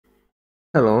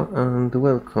Hello and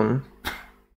welcome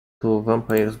to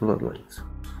Vampire's Bloodlines.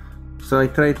 So I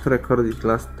tried to record it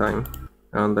last time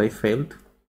and I failed.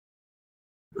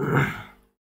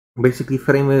 Basically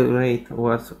frame rate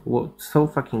was so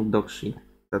fucking dog shit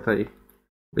that I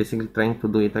basically trying to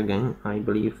do it again. I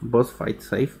believe boss fight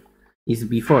save is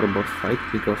before boss fight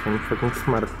because I'm a fucking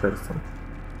smart person.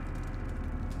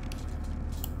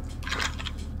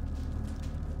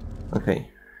 Okay.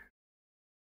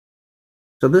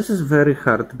 So this is very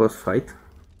hard boss fight.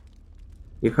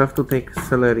 You have to take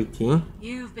celerity.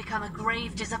 You've become a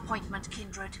grave disappointment,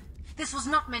 Kindred. This was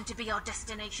not meant to be your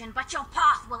destination, but your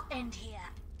path will end here.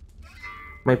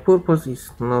 My purpose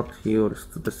is not yours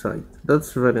to decide.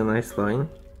 That's a very nice line.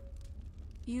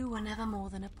 You were never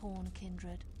more than a pawn,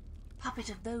 Kindred.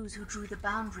 Puppet of those who drew the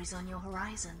boundaries on your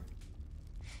horizon.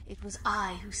 It was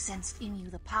I who sensed in you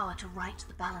the power to right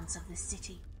the balance of this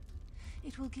city.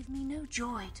 It will give me no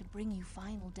joy to bring you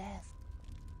final death.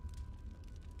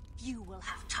 You will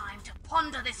have time to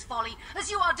ponder this folly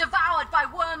as you are devoured by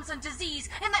worms and disease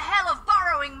in the hell of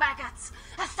burrowing maggots.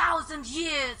 1,000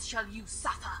 years shall you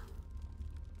suffer.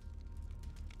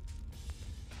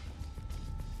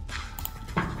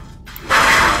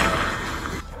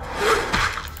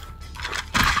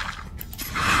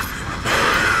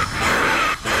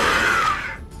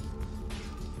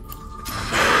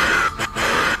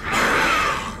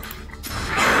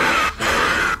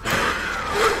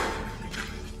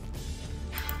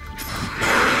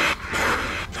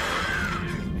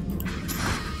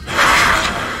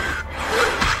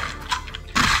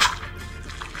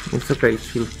 It's okay,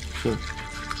 chill.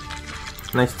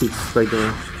 Nice tips, by the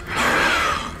way.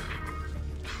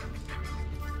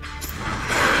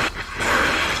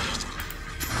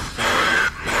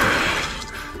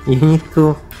 You need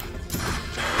to...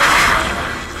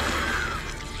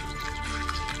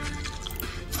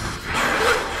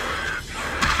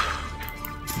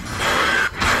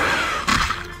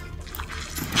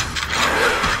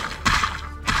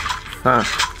 Fuck.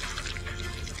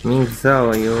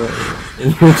 Ming-Xiao, you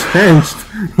changed!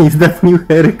 Is that new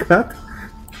haircut?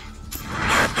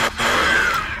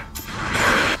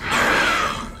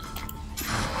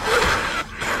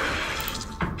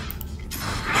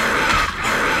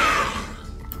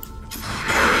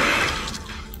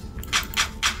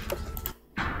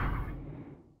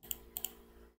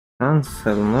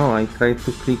 Cancel, no, I tried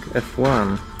to click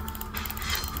F1.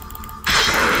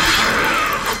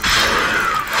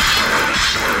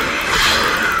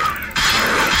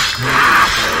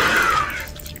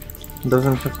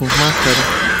 Doesn't fucking matter.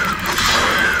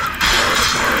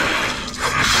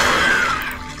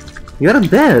 You're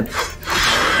dead!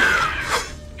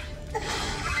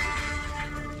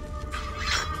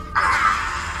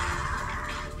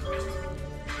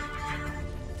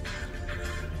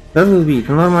 That will be it.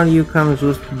 Normally you can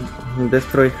just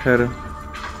destroy her.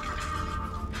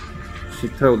 She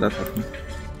threw that at me.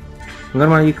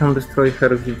 Normally you can destroy her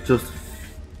with just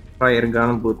fire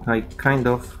gun, but I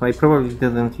probably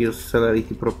didn't use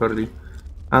celerity properly.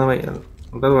 Anyway, that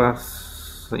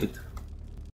was it.